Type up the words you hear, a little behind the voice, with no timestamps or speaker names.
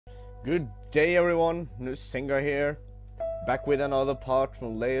Good day everyone, new singer here, back with another part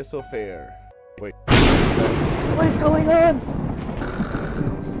from Layers of Fear. Wait, what is going on?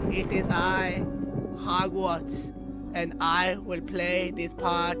 It is I, Hogwarts, and I will play this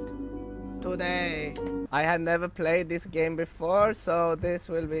part today. I have never played this game before, so this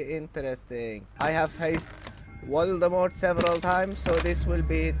will be interesting. I have faced Voldemort several times, so this will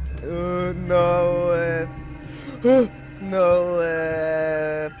be no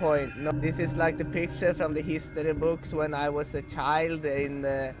point. No, this is like the picture from the history books when I was a child in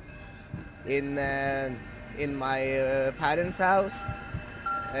my parents' house.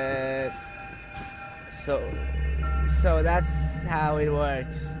 So that's how it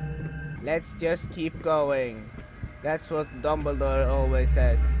works. Let's just keep going. That's what Dumbledore always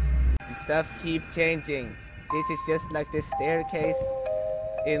says. And stuff keep changing. This is just like the staircase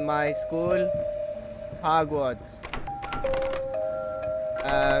in my school, Hogwarts.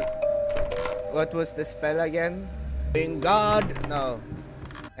 What was the spell again? In God, no.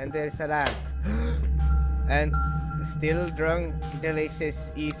 And there's a lamp. And still drunk,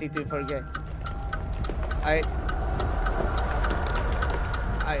 delicious, easy to forget.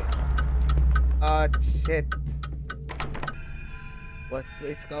 Oh shit. What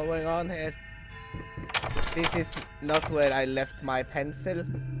is going on here? This is not where I left my pencil.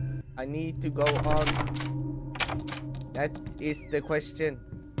 I need to go on. That is the question.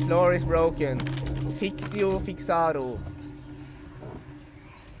 Floor is broken. Fixio fixaro.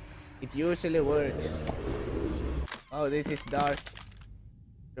 It usually works. Oh, this is dark.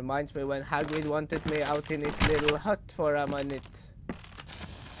 Reminds me when Hagrid wanted me out in his little hut for a minute.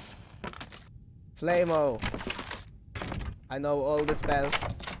 Flamo. I know all the spells.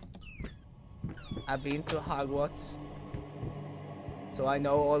 I've been to Hogwarts, so I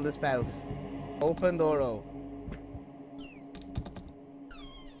know all the spells. Open Doro.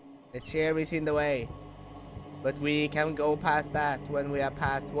 The chair is in the way, but we can go past that when we are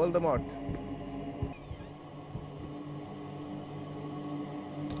past Voldemort.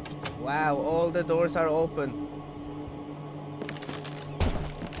 Wow, all the doors are open.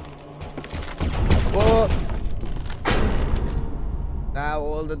 Whoa! Now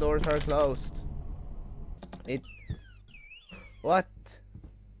all the doors are closed. What?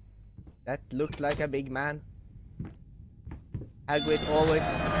 That looked like a big man. Hagrid always...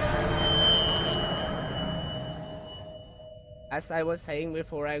 As I was saying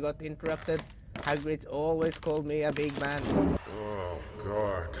before I got interrupted, Hagrid always called me a big man. Oh,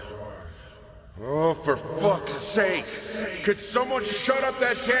 God. Oh, for fuck's sake! Could someone shut up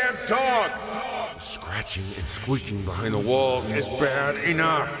that damn dog? Scratching and squeaking behind the walls is bad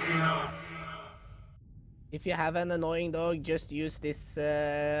enough. If you have an annoying dog, just use this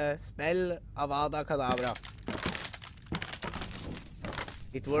spell, Avada Kedavra.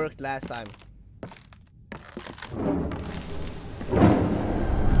 It worked last time.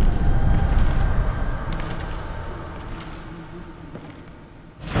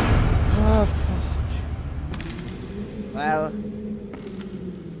 oh fuck. Well,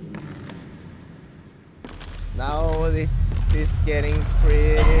 now this is getting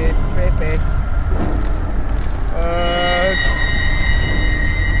pretty trippy.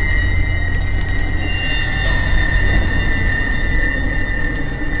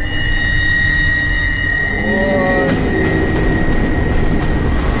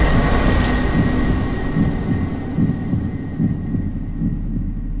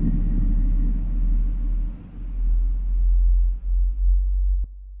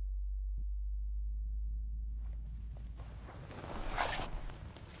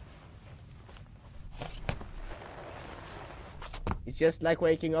 It's just like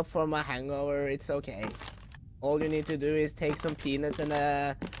waking up from a hangover. It's okay. All you need to do is take some peanuts and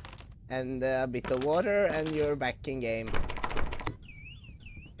a bit of water, and you're back in game.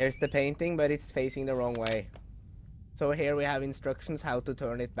 Here's the painting, but it's facing the wrong way. So here we have instructions how to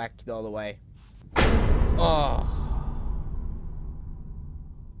turn it back the other way. Oh,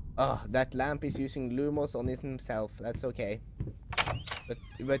 that lamp is using Lumos on it himself. That's okay.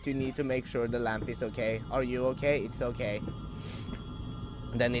 But you need to make sure the lamp is okay. Are you okay? It's okay.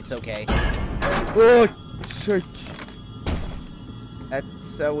 Then it's okay. Oh, check.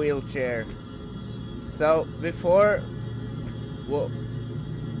 That's a wheelchair. So before, whoa,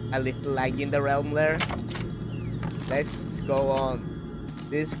 a little lag in the realm there. Let's go on.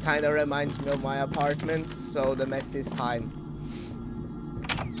 This kind of reminds me of my apartment, so the mess is fine.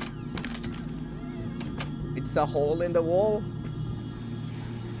 It's a hole in the wall.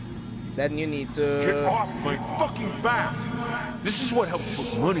 Then you need to... Get off my fucking back! This is what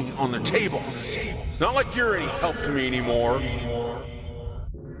helps put money on the table. It's not like you're any help to me anymore.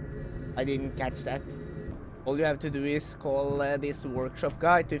 I didn't catch that. All you have to do is call this workshop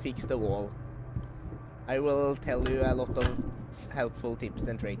guy to fix the wall. I will tell you a lot of helpful tips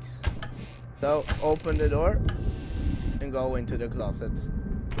and tricks. So, open the door and go into the closet.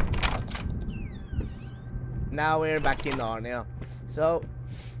 Now we're back in Narnia. So...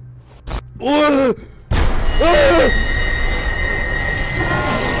 Oh,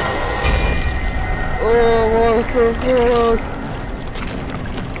 what the fuck?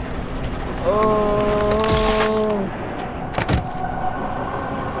 Oh,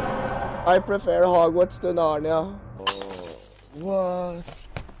 I prefer Hogwarts to Narnia. Oh, what?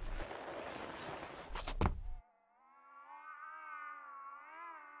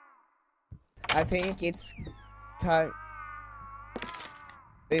 I think it's time.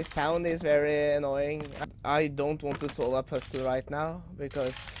 This sound is very annoying. I don't want to solve a puzzle right now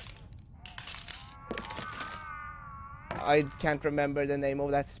because I can't remember the name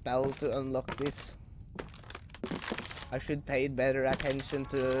of that spell to unlock this. I should pay better attention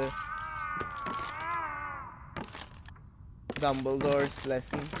to Dumbledore's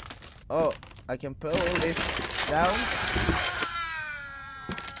lesson. Oh, I can pull this down.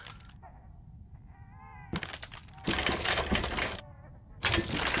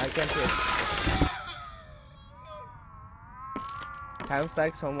 I can't hit. Sounds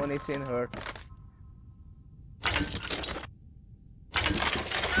like someone is in hurt.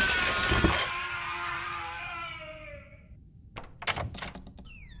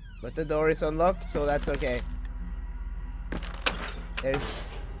 But the door is unlocked, so that's okay. There's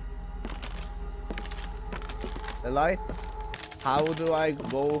the light. How do I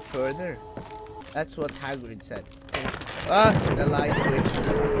go further? That's what Hagrid said. Ah, the light switch.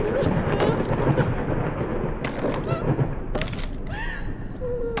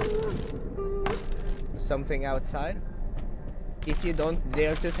 Something outside. If you don't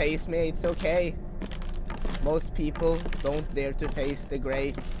dare to face me, it's okay. Most people don't dare to face the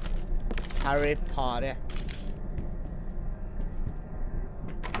great Harry Potter.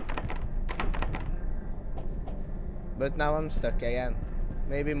 But now I'm stuck again.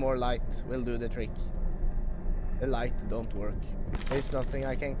 Maybe more light will do the trick. The light don't work. There's nothing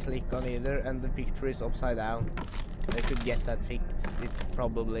I can click on either, and the picture is upside down. I could get that fixed. It's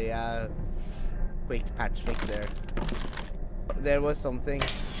probably a quick patch fix there. There was something.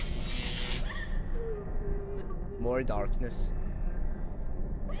 More darkness.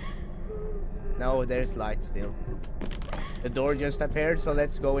 No, there's light still. The door just appeared, so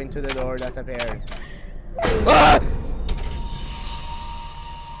let's go into the door that appeared. Ah!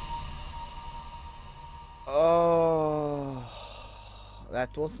 Oh,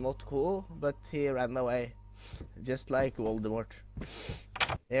 that was not cool, but he ran away. Just like Voldemort.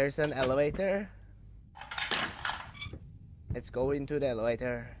 There's an elevator. Let's go into the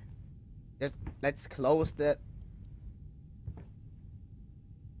elevator. Just let's close the...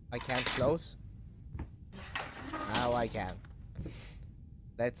 I can't close. Now I can.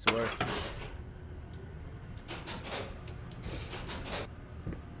 Let's work.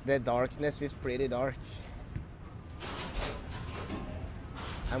 The darkness is pretty dark.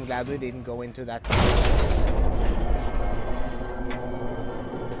 I'm glad we didn't go into that.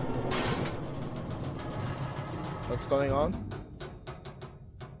 What's going on?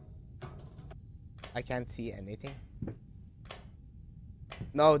 I can't see anything.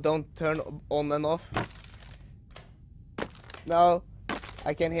 No, don't turn on and off. No,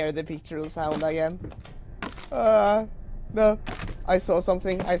 I can hear the picture sound again. No, I saw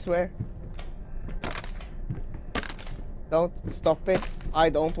something, I swear. Don't stop it. I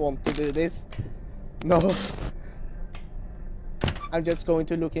don't want to do this. No. I'm just going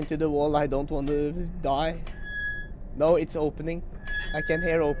to look into the wall. I don't want to die. No, it's opening. I can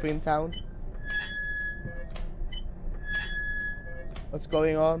hear open sound. What's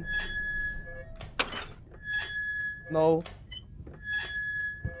going on? No.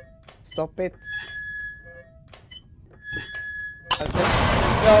 Stop it.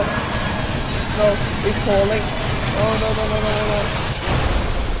 No. No, it's falling. No, no, no, no, no, no.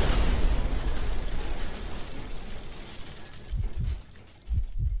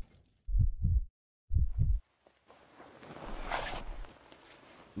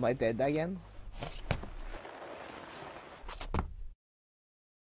 Am I dead again?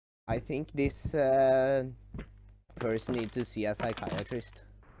 I think this person needs to see a psychiatrist.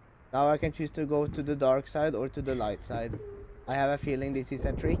 Now I can choose to go to the dark side or to the light side. I have a feeling this is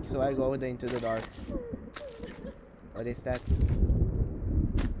a trick, so I go into the dark. What is that?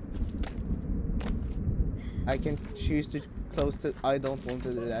 I can choose to close to... I don't want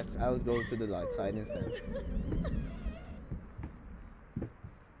to do that. I'll go to the light side instead.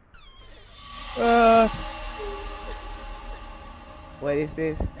 What is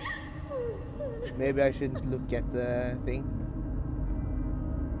this? Maybe I shouldn't look at the thing.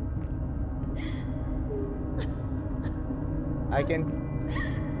 I can...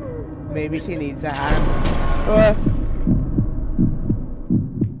 Maybe she needs a hand.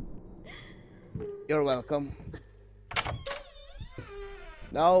 You're welcome.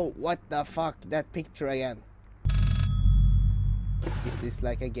 No, what the fuck? That picture again. Is this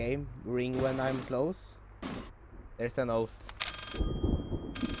like a game? Ring when I'm close? There's a note.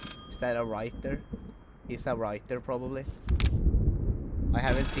 Is that a writer? He's a writer, probably. I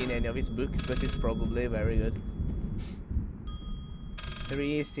haven't seen any of his books, but it's probably very good.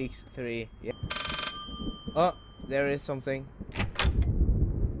 363. Yeah. Oh, there is something.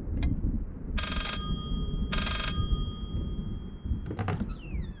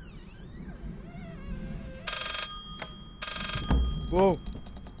 Whoa.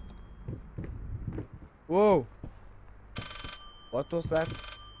 Whoa. What was that?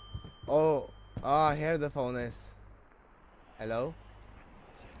 Oh, here the phone is. Hello?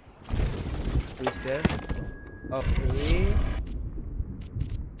 Who's there? Oh, 3,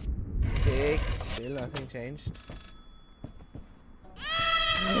 6. Still nothing changed.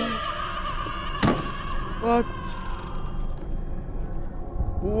 What?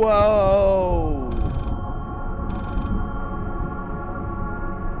 Whoa!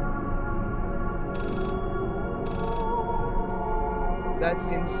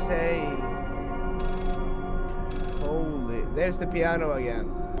 That's insane. Holy. There's the piano again.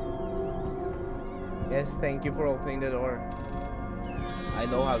 Yes, thank you for opening the door. I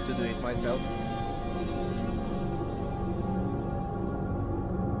know how to do it myself.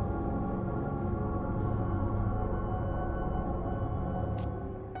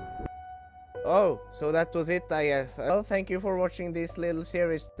 Oh, so that was it, I guess. Well, thank you for watching this little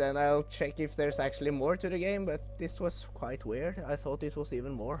series. Then I'll check if there's actually more to the game, but this was quite weird. I thought this was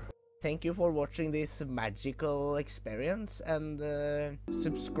even more. Thank you for watching this magical experience, and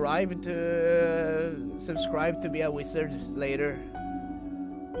subscribe to be a wizard later.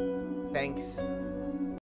 Thanks.